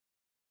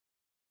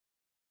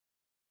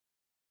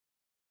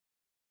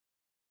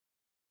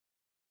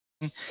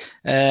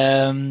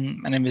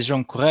My name is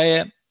João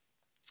Correia,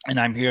 and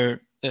I'm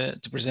here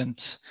to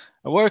present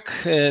a work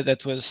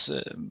that was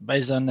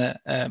based on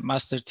a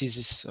master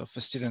thesis of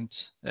a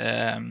student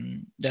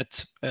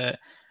that I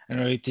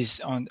know it is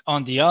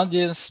on the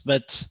audience,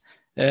 but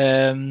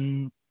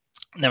nevertheless,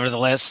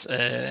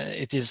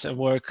 it is a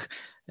work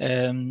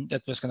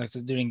that was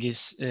conducted during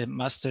his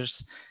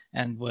master's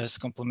and was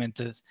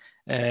complemented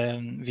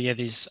via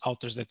these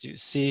authors that you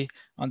see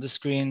on the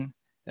screen.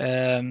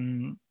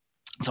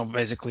 So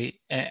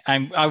basically,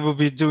 I will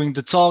be doing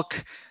the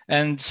talk,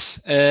 and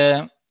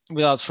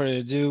without further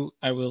ado,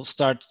 I will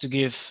start to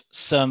give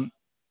some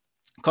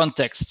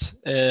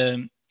context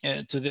to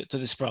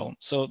this problem.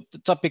 So the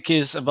topic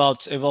is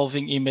about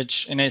evolving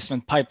image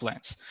enhancement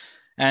pipelines,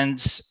 and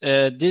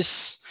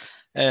this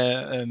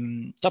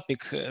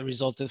topic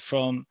resulted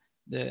from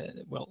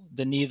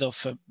the need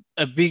of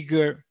a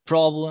bigger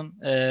problem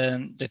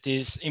that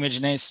is image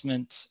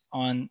enhancement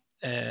on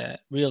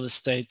real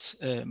estate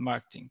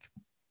marketing.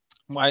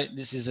 Why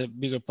this is a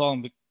bigger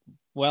problem?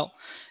 Well,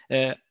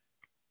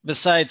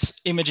 besides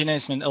image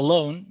enhancement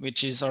alone,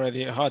 which is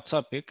already a hot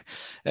topic,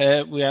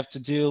 we have to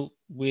deal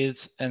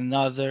with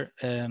another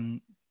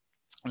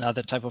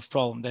type of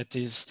problem, that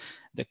is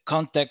the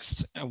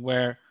context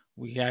where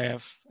we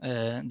have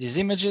these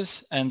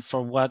images and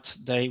for what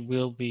they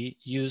will be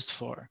used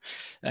for.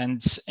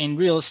 And in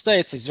real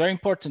estate, it's very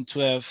important to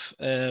have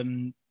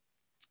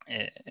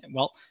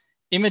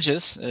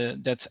images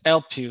that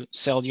help you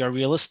sell your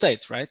real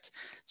estate, right?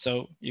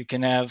 So you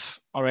can have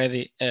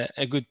already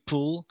a good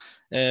pool,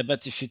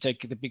 but if you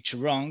take the picture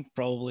wrong,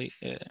 probably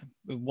it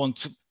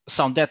won't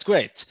sound that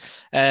great.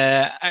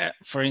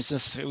 For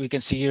instance, we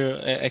can see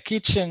here a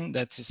kitchen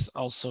that is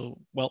also,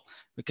 well,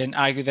 we can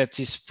argue that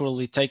is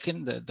poorly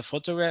taken, the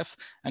photograph.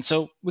 And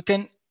so we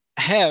can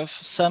have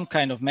some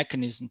kind of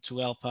mechanism to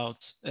help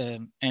out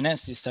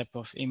enhance this type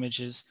of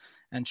images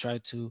and try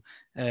to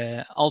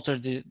alter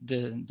the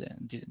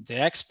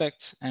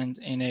aspect and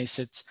enhance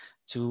it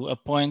to a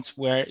point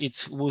where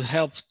it will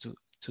help to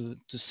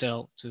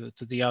sell to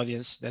the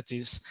audience that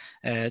is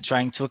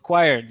trying to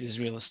acquire this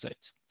real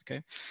estate.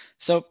 Okay,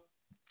 so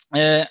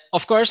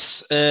of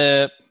course,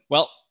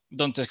 well,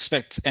 don't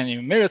expect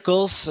any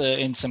miracles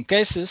in some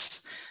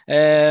cases.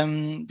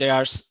 There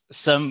are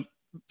some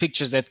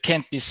pictures that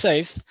can't be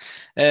saved,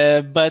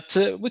 but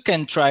we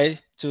can try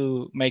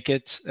to make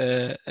it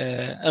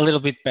a little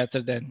bit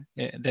better than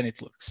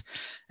it looks.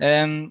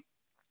 To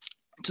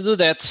do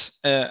that,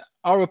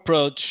 our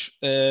approach,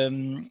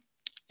 in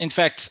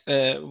fact,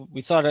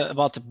 we thought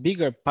about a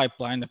bigger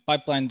pipeline, a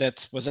pipeline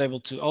that was able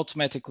to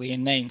automatically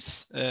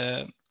enhance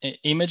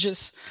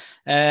images.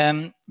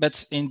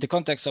 But in the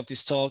context of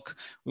this talk,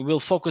 we will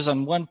focus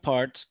on one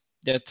part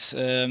that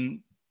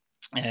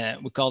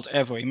we called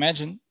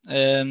EvoImagine.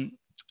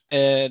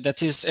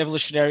 That is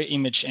evolutionary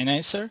image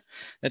enhancer.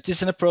 That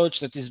is an approach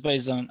that is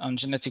based on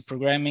genetic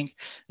programming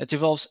that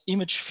involves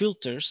image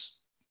filters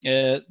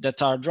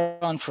that are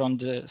drawn from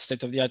the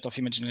state-of-the-art of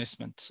image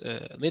enhancement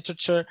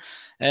literature.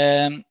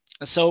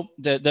 So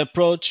the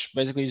approach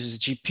basically uses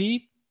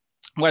GP,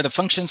 where the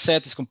function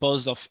set is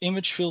composed of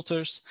image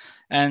filters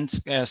and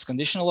has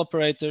conditional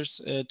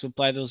operators to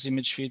apply those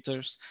image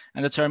filters,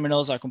 and the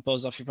terminals are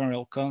composed of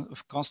ephemeral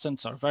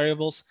constants or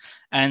variables,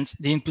 and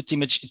the input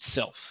image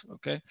itself.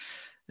 Okay.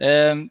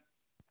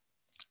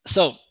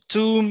 So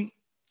to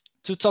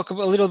talk a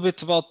little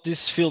bit about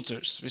these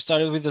filters, we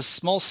started with a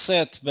small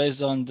set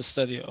based on the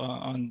study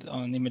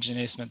on image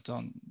enhancement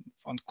on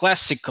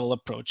classical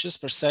approaches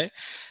per se.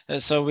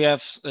 So we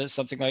have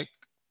something like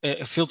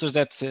filters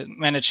that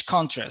manage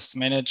contrast,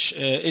 manage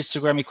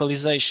histogram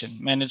equalization,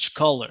 manage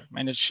color,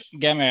 manage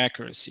gamma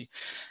accuracy.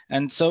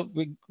 And so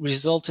we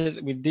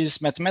resulted with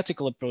these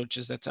mathematical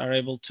approaches that are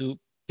able to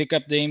pick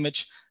up the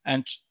image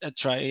and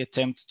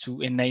attempt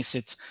to enhance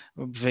it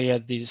via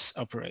these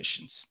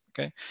operations.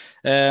 Okay,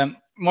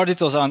 more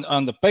details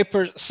on the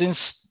paper,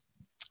 since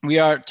we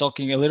are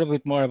talking a little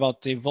bit more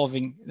about the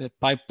evolving the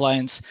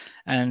pipelines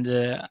and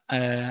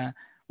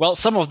well,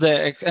 some of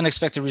the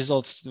unexpected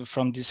results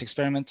from this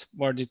experiment.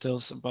 More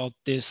details about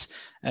this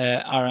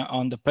are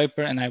on the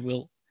paper, and I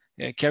will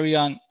carry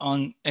on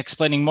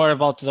explaining more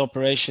about the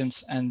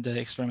operations and the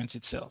experiment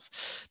itself.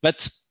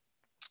 But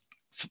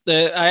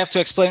I have to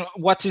explain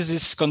what is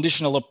this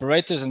conditional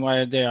operators and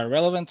why they are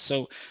relevant.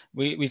 So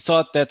we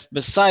thought that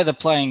beside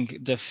applying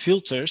the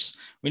filters,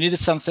 we needed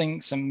some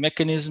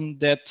mechanism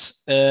that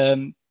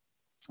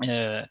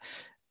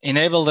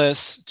enabled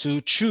us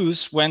to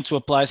choose when to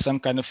apply some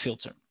kind of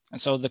filter. And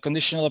so the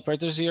conditional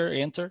operators here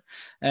enter.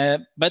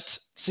 But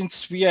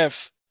since we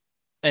have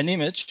an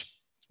image,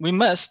 we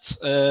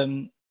must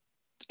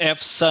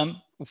have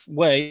some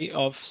way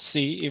of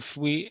see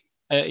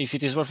if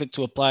it is worth it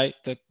to apply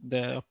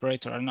the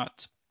operator or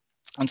not.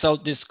 And so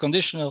these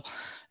conditional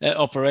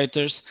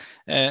operators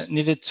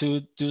needed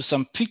to do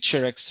some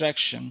picture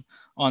extraction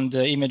on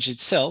the image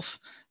itself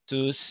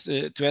to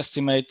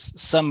estimate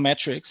some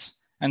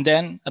metrics and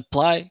then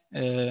apply,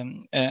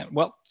 and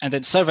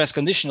then serve as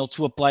conditional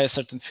to apply a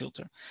certain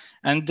filter.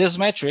 And this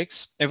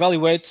matrix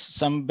evaluates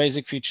some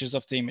basic features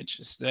of the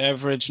images: the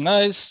average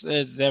noise,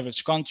 the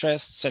average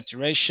contrast,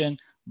 saturation,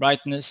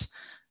 brightness,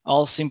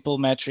 all simple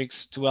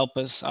metrics to help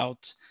us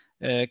out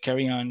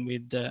carry on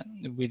with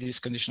these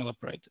conditional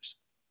operators.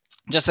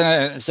 Just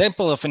an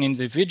example of an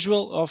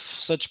individual of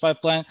such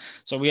pipeline.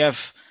 So we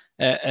have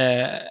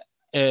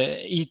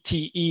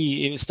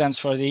ETE stands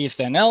for the if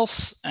then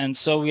else, and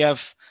so we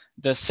have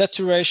the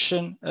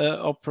saturation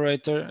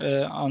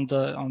operator on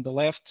the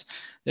left,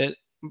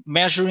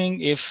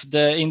 measuring if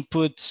the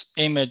input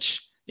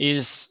image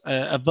is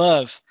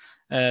above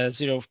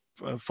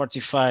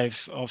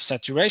 0.45 of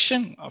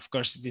saturation. Of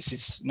course, this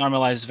is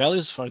normalized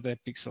values for the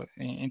pixel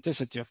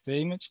intensity of the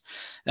image.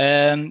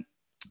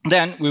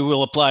 Then we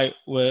will apply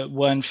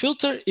one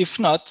filter. If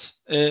not,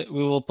 we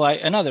will apply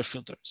another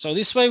filter. So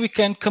this way we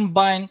can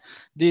combine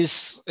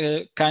these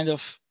kind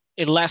of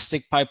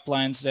elastic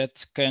pipelines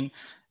that can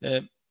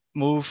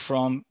move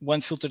from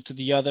one filter to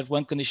the other,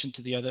 one condition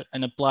to the other,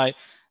 and apply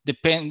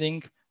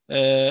depending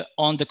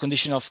on the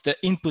condition of the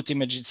input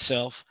image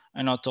itself,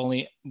 and not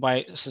only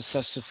by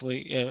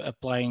successively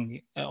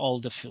applying all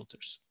the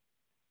filters.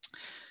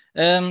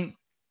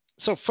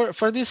 So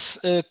for this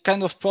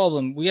kind of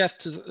problem, we have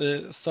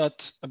to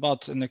thought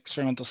about an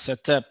experimental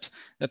setup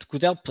that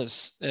could help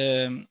us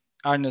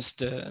harness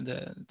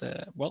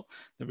the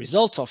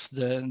result of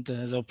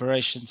the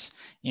operations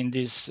in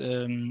this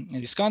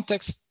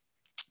context.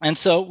 And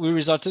so we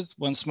resorted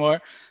once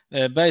more,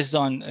 based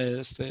on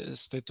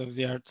state of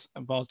the art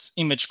about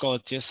image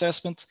quality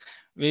assessment.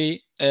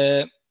 We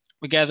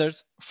gathered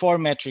 4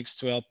 metrics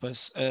to help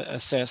us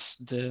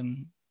assess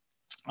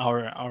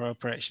our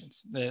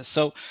operations.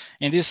 So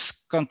in this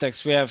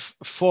context, we have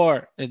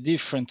 4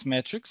 different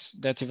metrics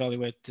that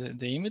evaluate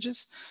the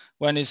images.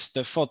 One is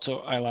the photo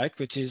I like,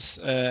 which is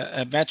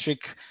a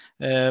metric.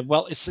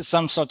 It's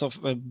some sort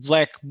of a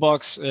black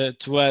box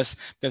to us,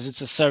 because it's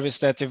a service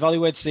that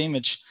evaluates the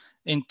image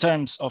in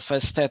terms of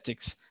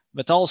aesthetics,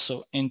 but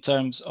also in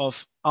terms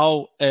of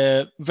how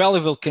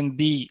valuable can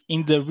be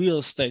in the real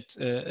estate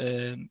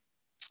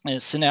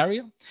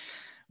scenario.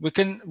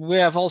 We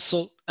have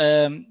also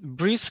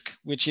BRISC,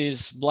 which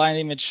is blind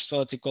image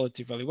quality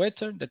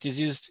evaluator, that is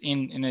used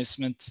in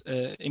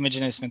image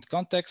enhancement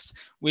context,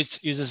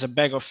 which uses a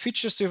bag of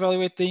features to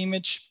evaluate the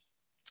image.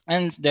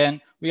 And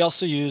then we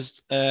also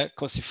used a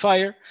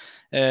classifier,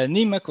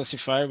 NEMA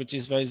classifier, which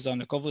is based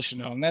on a convolutional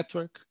neural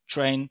network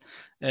trained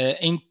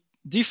in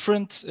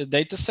different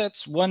data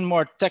sets, one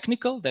more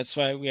technical, that's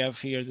why we have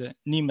here the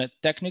NEMA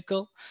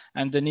technical,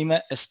 and the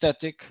NEMA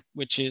aesthetic,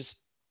 which is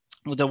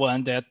the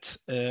one that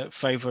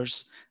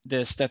favors the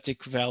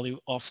aesthetic value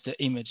of the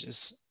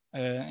images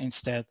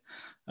instead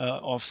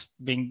of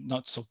being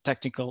not so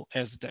technical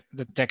as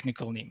the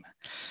technical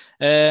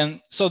NEMA.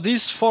 So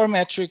these 4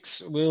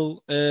 metrics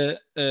will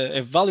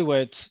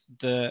evaluate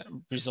the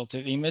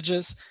resulting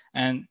images,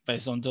 and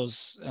based on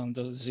those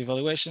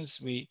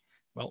evaluations, we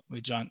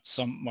draw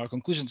some more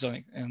conclusions on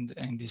it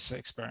in these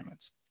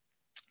experiments.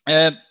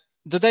 The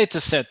data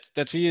set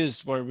that we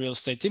used were real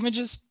estate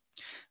images.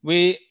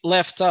 We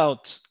left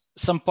out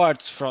some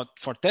parts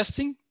for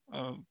testing.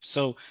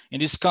 So in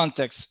this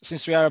context,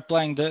 since we are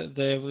applying the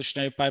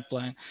evolutionary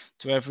pipeline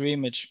to every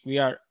image, we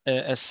are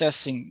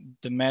assessing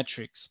the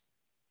metrics.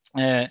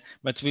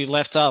 But we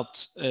left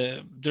out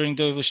during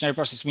the evolutionary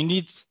process, we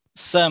need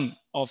some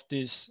of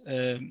these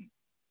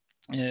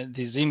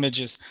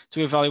images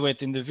to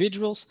evaluate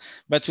individuals,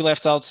 but we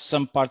left out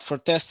some part for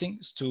testing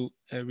to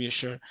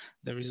reassure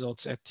the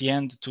results at the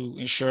end, to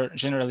ensure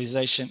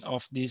generalization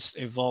of these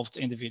evolved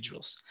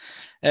individuals.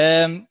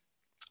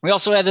 We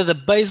also added a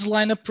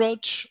baseline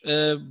approach,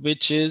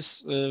 which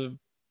is,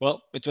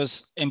 it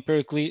was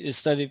empirically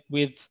studied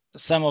with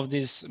some of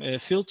these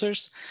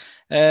filters.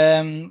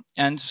 And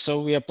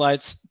so we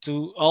applied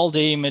to all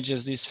the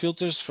images these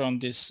filters from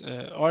this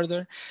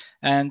order.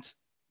 And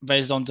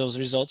based on those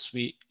results,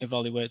 we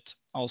evaluate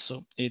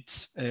also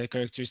its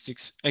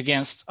characteristics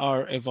against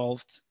our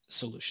evolved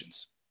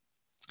solutions.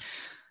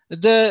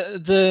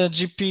 The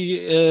GP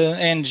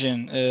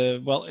engine,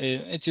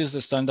 it used the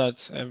standard,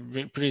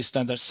 pretty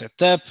standard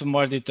setup.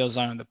 More details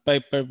are on the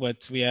paper,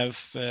 but we have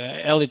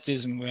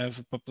elitism, we have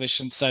a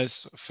population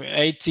size of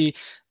 80.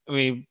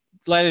 We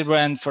let it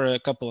run for a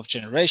couple of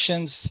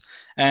generations,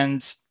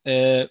 and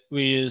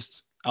we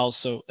used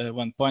also a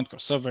 1-point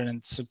crossover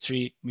and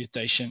sub-3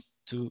 mutation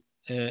to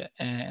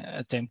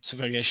attempt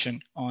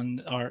variation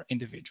on our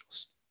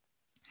individuals.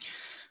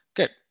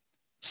 Okay,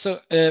 so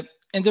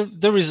in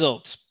the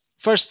results.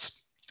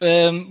 First,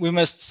 we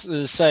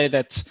must say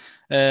that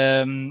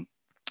during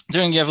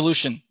the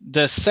evolution,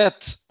 the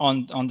set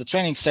on the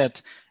training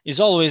set is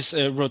always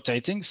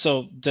rotating.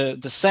 So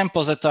the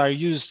samples that are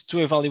used to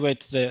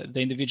evaluate the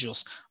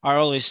individuals are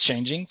always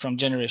changing from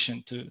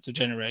generation to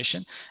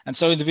generation. And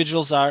so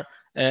individuals are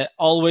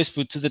always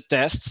put to the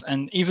tests.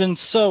 And even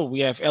so, we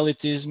have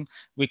elitism.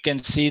 We can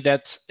see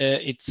that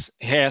it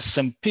has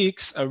some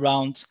peaks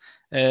around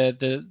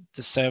the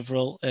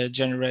several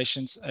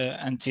generations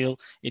until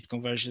it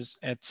converges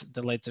at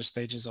the later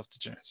stages of the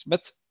generation.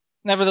 But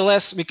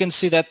nevertheless, we can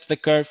see that the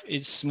curve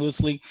is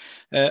smoothly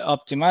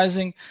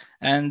optimizing,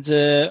 and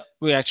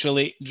we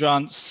actually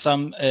drawn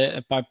some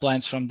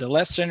pipelines from the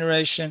last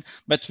generation,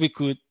 but we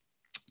could,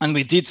 and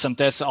we did some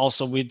tests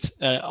also with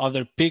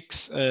other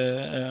peaks,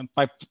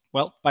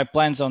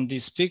 pipelines on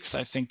these peaks.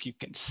 I think you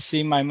can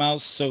see my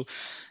mouse, so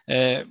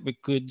we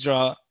could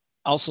draw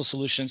also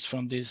solutions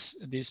from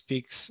these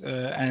peaks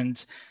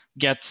and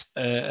get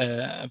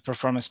a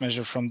performance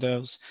measure from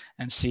those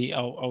and see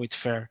how it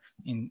fare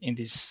in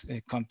this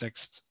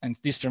context and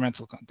this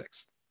experimental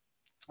context.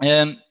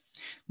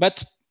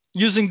 But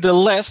using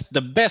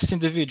the best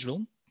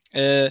individual,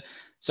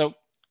 so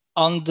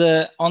on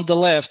the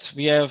left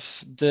we have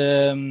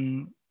the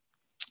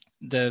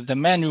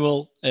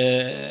manual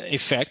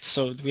effect.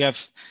 So we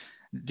have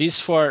these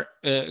four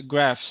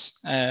graphs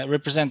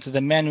represent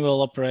the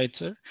manual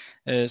operator,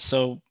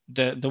 so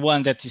the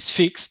one that is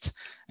fixed,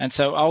 and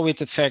so how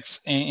it affects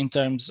in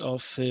terms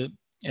of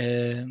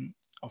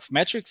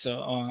metrics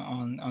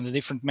on the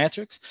different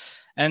metrics.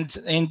 And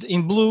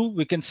in blue,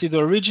 we can see the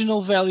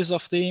original values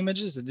of the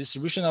images, the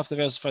distribution of the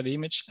values for the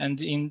image, and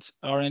in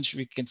orange,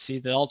 we can see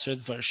the altered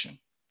version.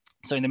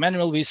 So in the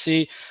manual, we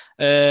see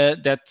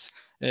that,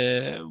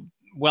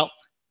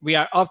 we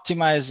are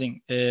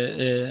optimizing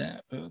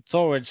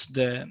towards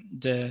the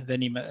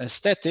NEMA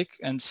aesthetic.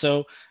 And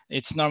so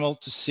it's normal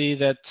to see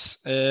that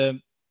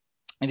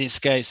in this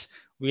case,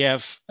 we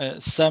have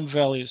some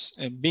values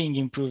being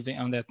improved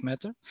on that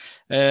matter.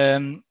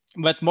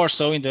 But more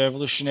so in the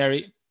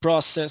evolutionary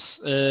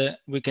process,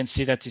 we can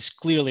see that it's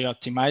clearly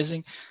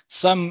optimizing.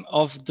 Some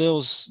of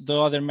the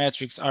other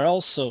metrics are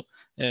also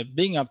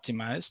being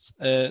optimized.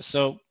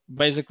 So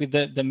basically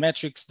the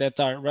metrics that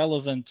are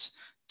relevant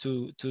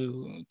to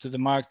the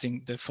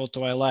marketing, the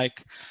photo I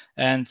like,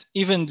 and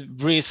even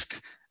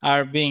risk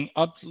are being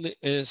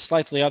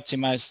slightly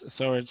optimized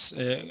towards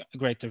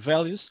greater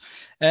values.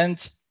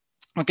 And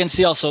we can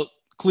see also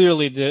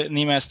clearly the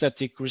NEMA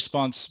aesthetic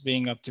response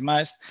being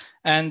optimized,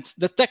 and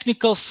the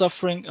technical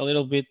suffering a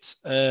little bit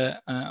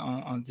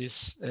on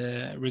this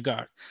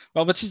regard.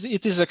 Well, but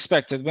it is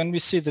expected. When we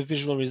see the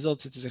visual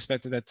results, it is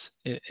expected that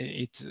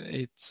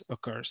it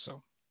occurs.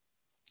 So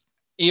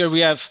here we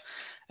have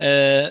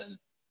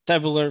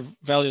tabular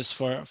values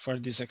for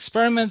these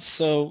experiments.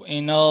 So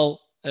in all,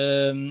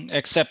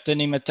 except the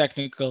NEMA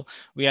technical,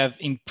 we have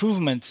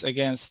improvements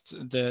against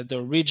the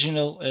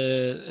original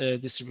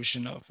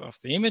distribution of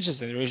the images,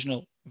 the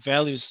original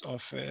values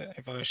of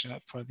evaluation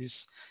for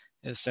this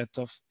set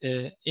of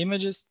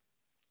images.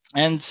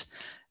 And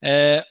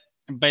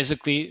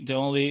basically the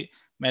only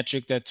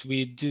metric that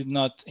we did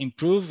not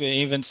improve,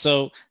 even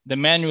so the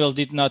manual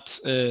did not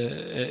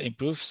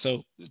improve.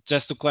 So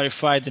just to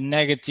clarify, the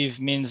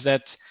negative means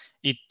that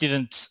it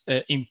didn't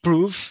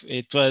improve.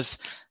 It was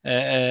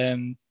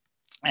an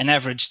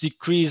average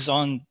decrease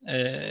on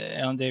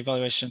the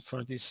evaluation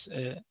for these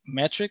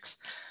metrics.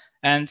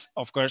 And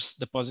of course,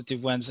 the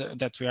positive ones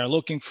that we are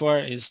looking for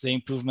is the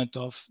improvement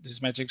of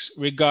these metrics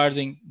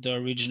regarding the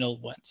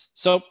original ones.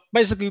 So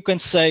basically you can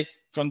say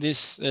from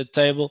this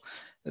table,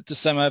 to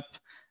sum up,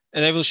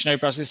 an evolutionary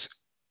process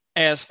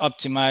has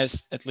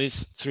optimized at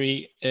least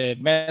 3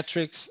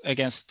 metrics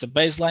against the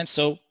baseline.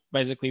 So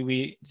basically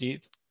we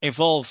did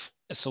evolve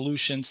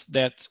solutions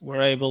that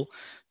were able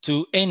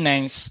to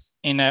enhance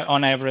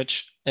on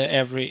average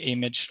every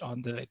image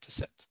on the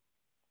dataset.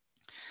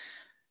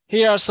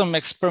 Here are some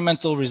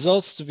experimental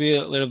results to be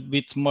a little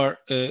bit more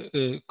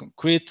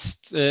concrete.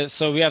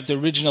 So we have the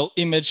original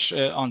image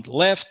on the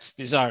left.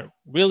 These are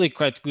really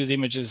quite good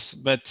images,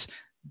 but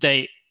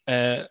they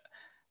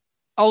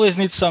always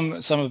need some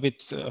a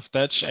bit of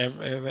touch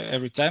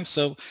every time.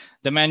 So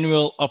the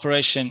manual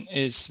operation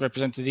is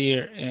represented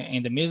here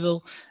in the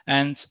middle,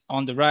 and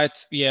on the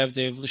right we have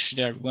the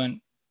evolutionary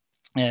one,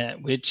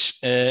 which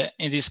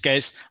in this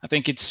case I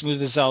think it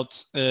smooths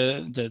out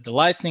the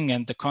lightening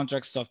and the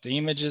contrast of the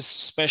images,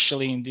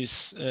 especially in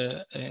this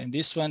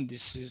one.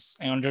 This is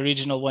on the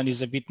original one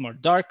is a bit more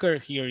darker.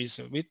 Here is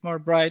a bit more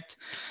bright,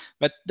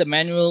 but the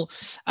manual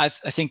I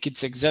think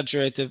it's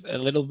exaggerated a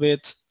little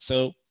bit.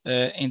 So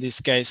in this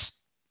case,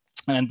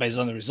 and based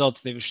on the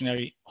results, the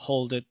evolutionary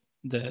hold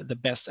the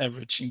best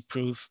average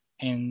improve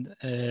in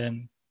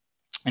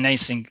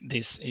enhancing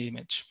this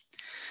image.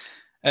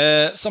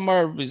 Some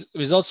more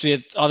results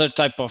with other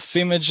type of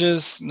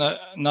images,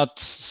 not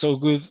so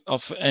good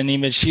of an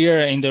image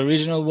here in the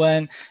original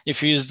one.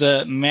 If you use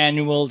the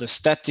manual, the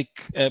static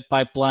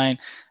pipeline,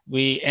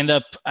 we end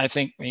up, I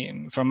think,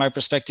 from my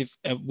perspective,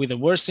 with a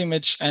worse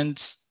image,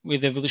 and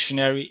with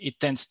evolutionary, it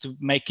tends to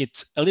make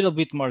it a little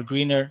bit more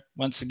greener,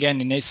 once again,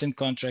 in nascent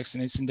contrast,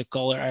 and it's in the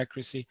color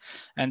accuracy.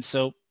 And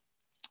so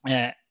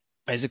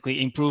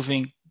basically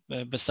improving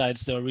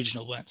besides the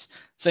original ones.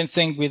 Same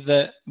thing with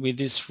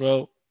this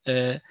row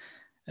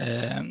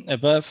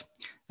above.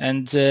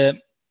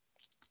 And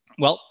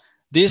well,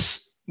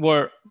 these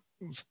were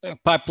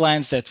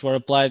pipelines that were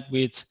applied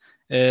with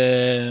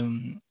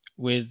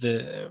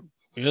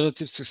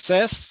relative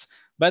success,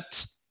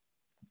 but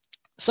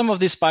some of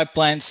these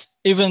pipelines,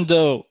 even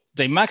though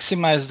they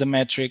maximized the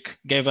metric,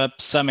 gave up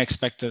some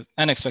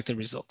unexpected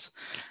results.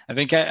 I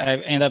think I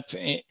end up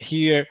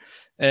here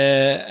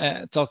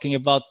talking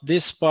about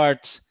this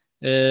part,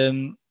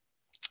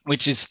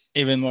 which is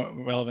even more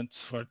relevant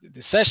for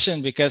this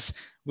session, because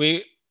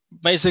we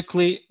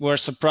basically were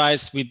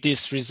surprised with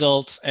these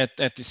results at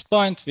this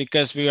point,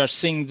 because we are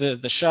seeing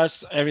the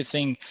charts,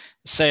 everything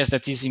says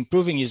that is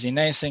improving, is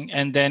enhancing,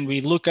 and then we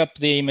look up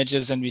the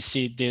images and we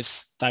see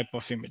this type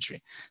of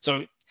imagery.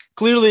 So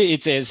clearly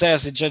it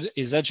has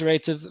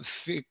exaggerated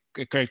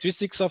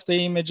characteristics of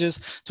the images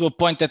to a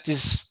point that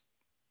is,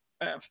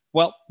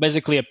 well,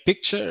 basically a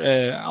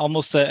picture,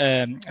 almost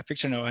a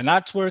picture, no, an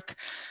artwork,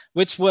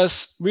 which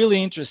was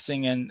really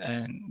interesting. And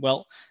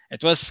well,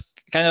 it was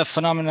kind of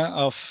phenomena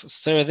of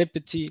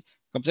serendipity,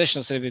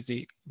 computational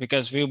serendipity,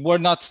 because we were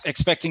not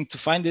expecting to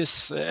find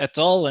this at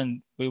all.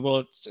 And we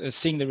were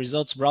seeing the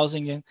results,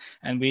 browsing it,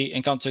 and we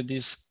encountered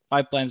these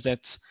pipelines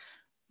that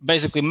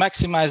basically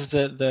maximize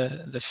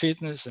the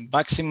fitness and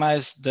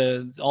maximize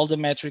all the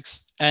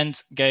metrics,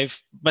 and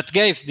gave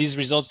these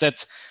results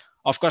that,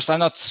 of course, are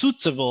not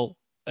suitable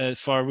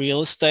for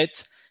real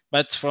estate,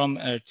 but from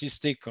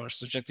artistic or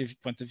subjective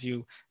point of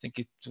view, I think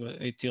it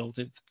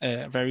yielded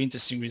very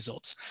interesting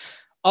results.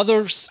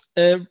 Other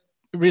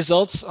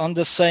results on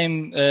the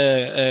same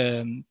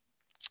line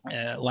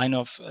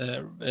of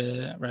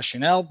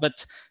rationale,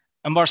 but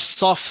a more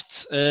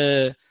soft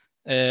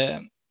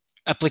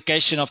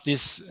application of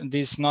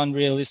these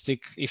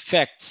non-realistic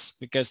effects,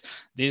 because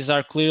these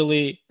are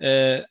clearly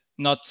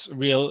not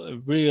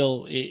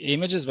real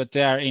images, but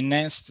they are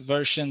enhanced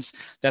versions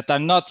that are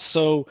not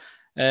so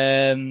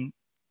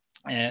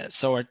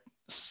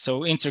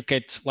so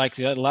intricate like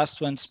the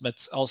last ones,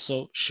 but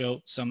also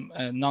show some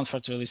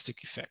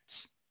non-photorealistic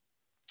effects.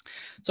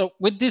 So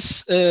with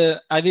this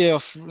idea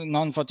of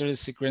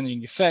non-photorealistic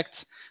rendering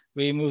effects,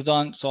 we moved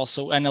on to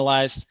also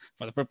analyze,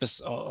 for the purpose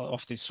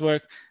of this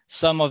work,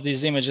 some of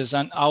these images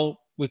and how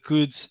we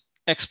could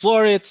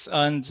explore it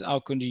and how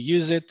could you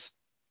use it.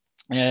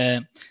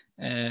 And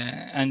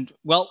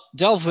well,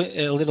 delve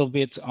a little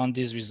bit on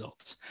these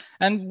results.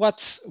 And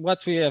what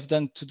we have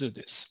done to do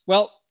this?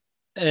 Well,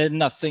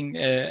 nothing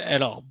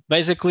at all.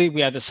 Basically, we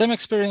had the same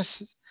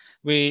experience.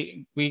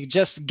 We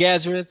just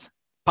gathered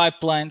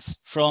pipelines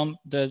from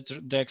the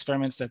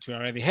experiments that we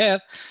already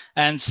had,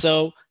 and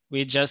so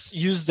we just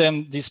use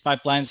these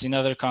pipelines in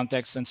other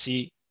contexts and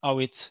see how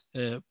it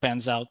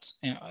pans out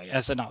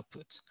as an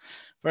output.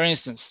 For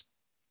instance,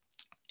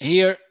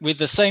 here with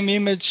the same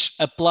image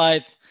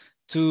applied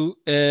to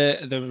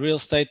the real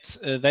estate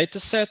data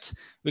set,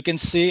 we can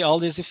see all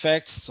these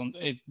effects.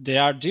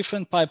 There are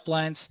different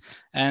pipelines,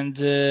 and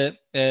the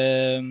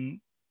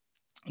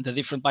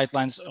different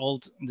pipelines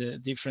hold the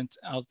different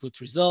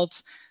output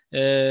results,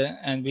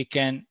 and we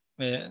can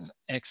we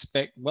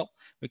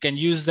can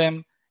use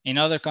them in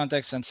other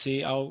contexts and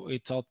see how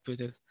it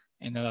outputted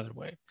in another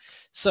way.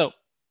 So,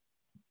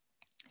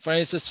 for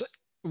instance,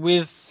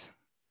 okay,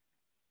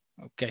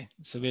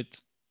 it's a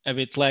bit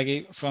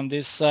laggy from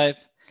this side.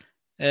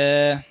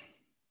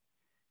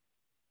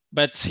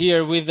 But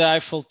here with the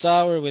Eiffel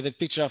Tower, with a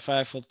picture of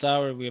Eiffel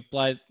Tower, we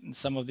applied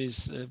some of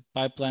these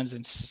pipelines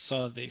and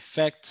saw the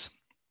effect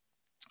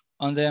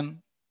on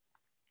them.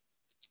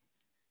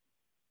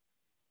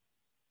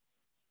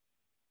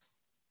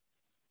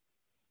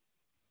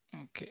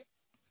 Okay.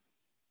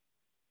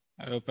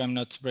 I hope I'm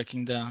not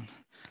breaking down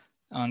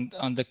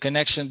on the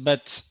connection,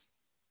 but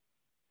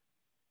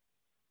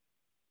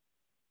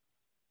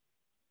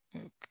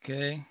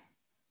okay.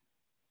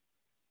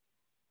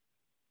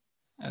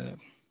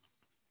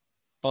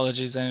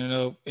 Apologies, I don't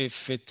know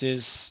if it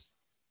is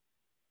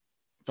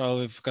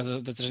probably because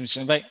of the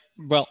transmission. But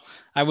well,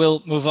 I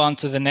will move on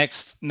to the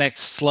next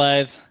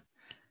slide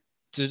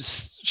to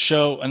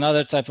show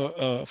another type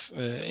of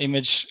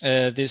image.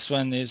 This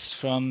one is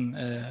from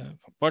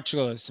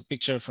Portugal. It's a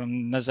picture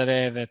from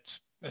Nazaré that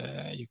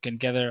you can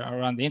gather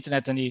around the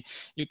internet, and you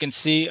can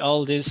see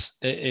all these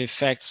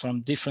effects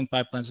from different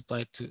pipelines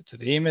applied to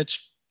the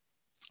image.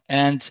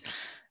 And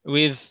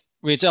we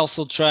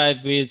also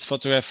tried with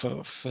photograph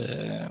of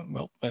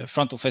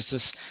frontal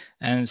faces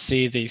and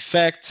see the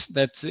effect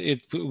that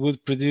it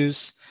would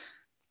produce.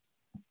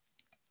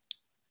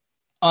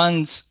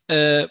 And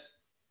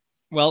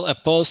well, a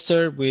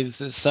poster with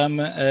some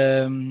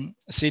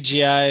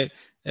CGI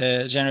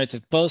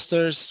generated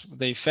posters,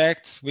 the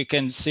effect, we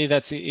can see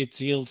that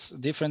it yields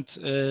different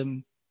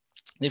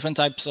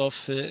types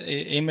of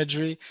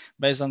imagery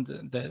based on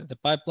the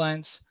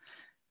pipelines.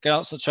 You can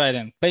also try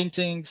them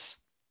paintings.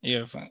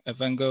 Here,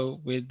 Van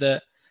Gogh with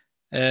the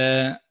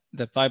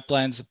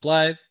pipelines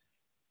applied.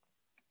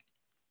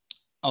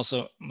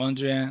 Also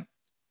Mondrian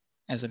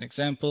as an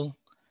example.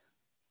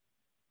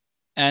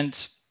 And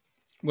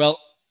well,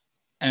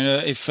 I don't know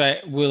if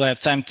I will have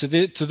time to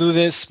do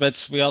this,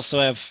 but we also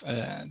have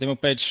a demo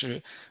page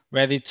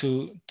ready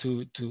to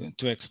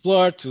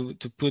explore, to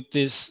put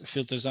these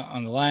filters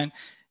on the line.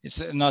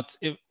 It's not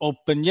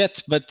open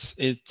yet, but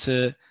it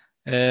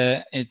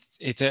it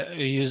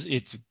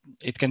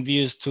can be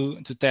used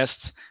to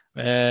test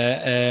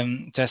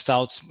test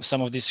out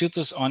some of these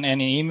filters on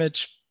any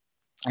image,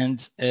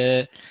 and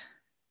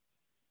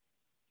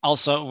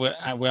also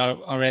we are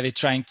already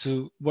trying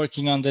to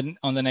working on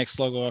the next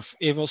logo of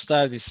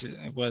Evostar. This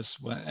was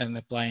and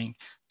applying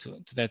to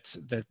that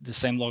the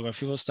same logo of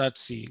Evostar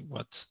to see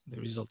what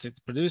the result it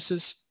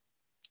produces.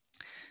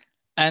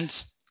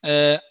 And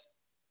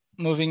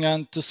moving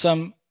on to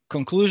some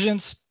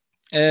conclusions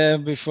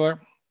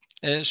before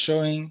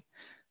showing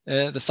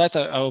the site.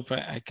 I hope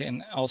I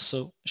can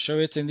also show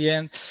it in the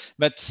end.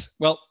 But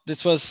well,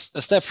 this was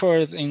a step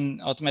forward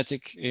in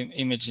automatic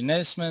image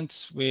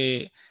enhancement.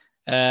 We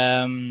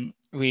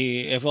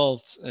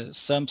evolved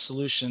some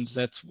solutions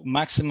that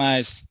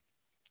maximize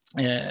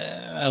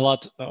a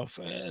lot of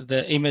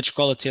the image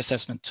quality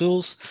assessment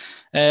tools.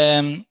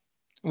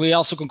 We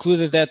also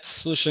concluded that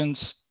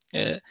solutions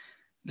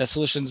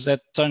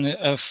that turn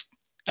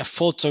a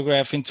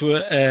photograph into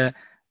a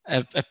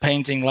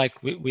painting,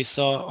 like we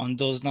saw on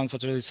those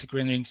non-photorealistic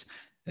renderings,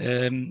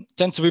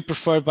 tend to be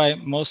preferred by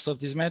most of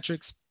these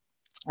metrics.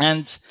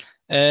 And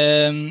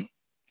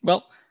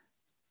well,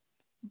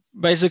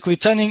 basically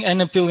turning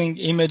unappealing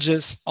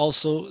images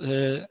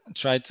also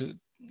try to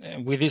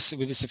with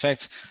this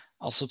effect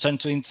also turn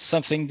to into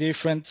something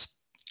different.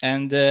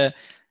 And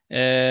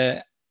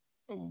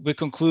we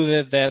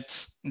concluded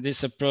that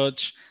this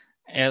approach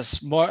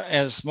has more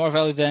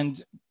value than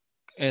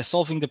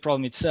solving the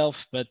problem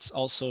itself, but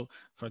also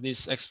for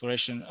this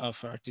exploration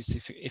of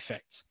artistic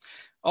effects.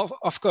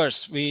 Of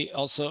course, we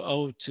also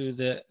owe to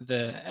the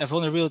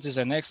vulnerabilities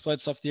and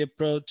exploits of the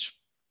approach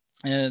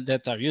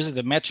that are used,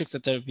 the metrics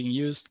that are being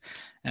used,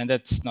 and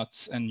that's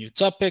not a new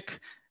topic.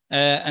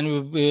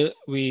 And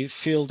we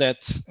feel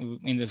that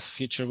in the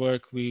future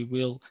work, we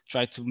will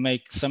try to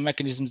make some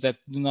mechanisms that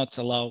do not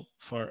allow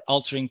for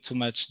altering too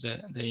much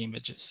the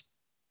images.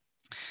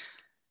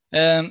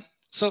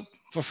 So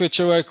for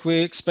future work,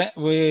 we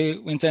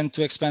intend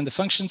to expand the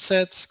function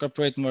set,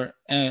 incorporate more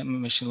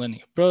machine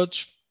learning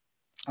approach,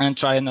 and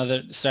try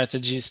another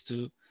strategies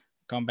to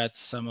combat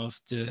some of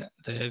the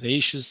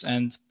issues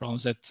and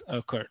problems that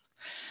occur.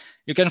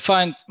 You can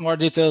find more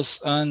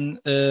details on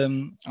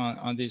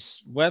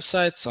these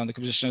websites, on the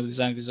computational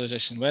design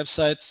visualization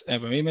website,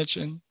 Evo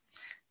Imaging.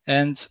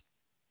 And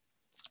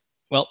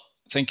well,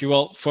 thank you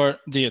all for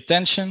the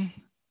attention.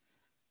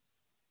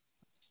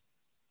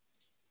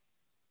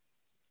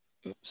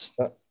 Oops.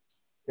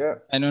 Yeah.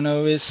 I don't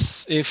know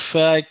if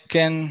I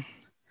can.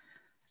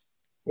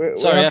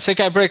 Sorry, I think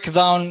I break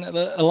down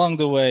along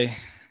the way.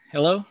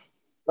 Hello?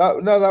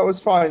 No, that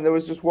was fine. There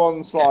was just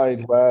one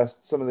slide where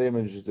some of the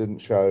images didn't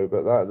show,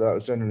 but that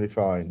was generally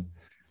fine.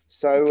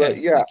 So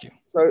okay, yeah,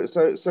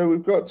 so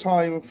we've got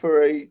time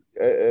for a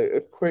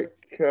quick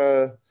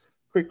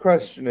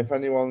question. If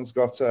anyone's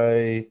got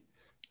has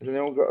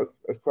anyone got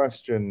a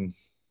question,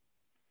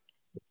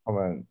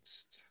 comment?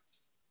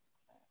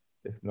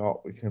 If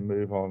not, we can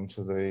move on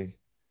to the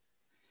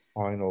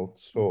final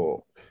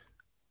talk.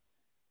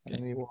 Okay.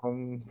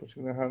 Anyone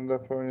putting their hand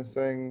up or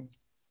anything?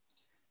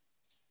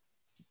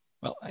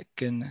 Well, I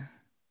can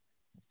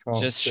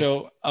just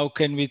show how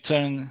can we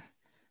turn.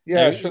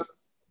 Yeah, sure.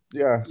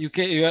 Yeah.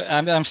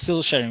 I'm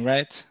still sharing,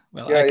 right?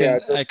 Well, yeah,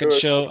 I can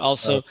show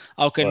also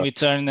how can we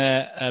turn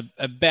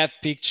a bad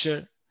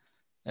picture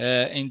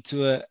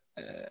into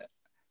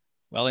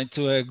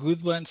a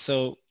good one.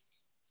 So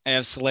I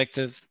have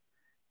selected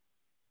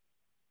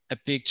a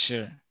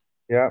picture.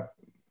 Yeah.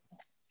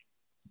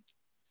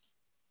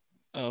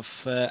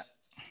 Of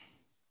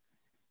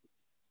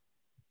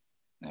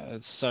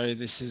sorry,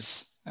 this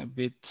is a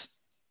bit.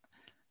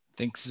 I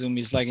think Zoom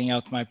is lagging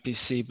out my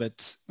PC,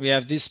 but we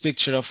have this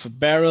picture of a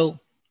barrel.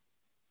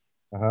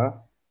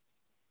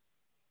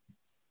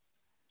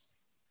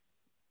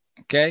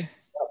 Okay,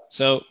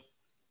 so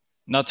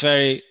not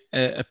very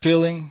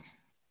appealing,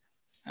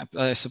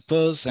 I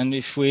suppose. And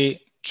if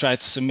we try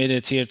to submit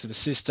it here to the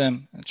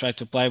system and try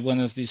to apply one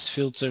of these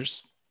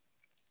filters,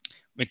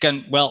 we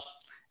can, well,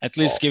 at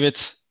least give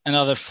it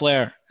another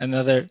flair,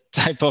 another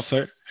type of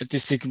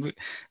artistic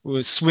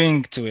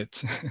swing to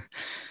it.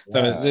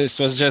 So this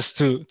was just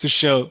to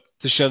show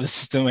the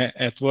system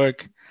at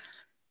work.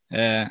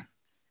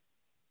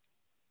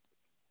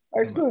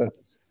 Excellent.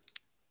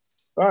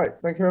 All right,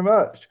 thank you very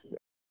much.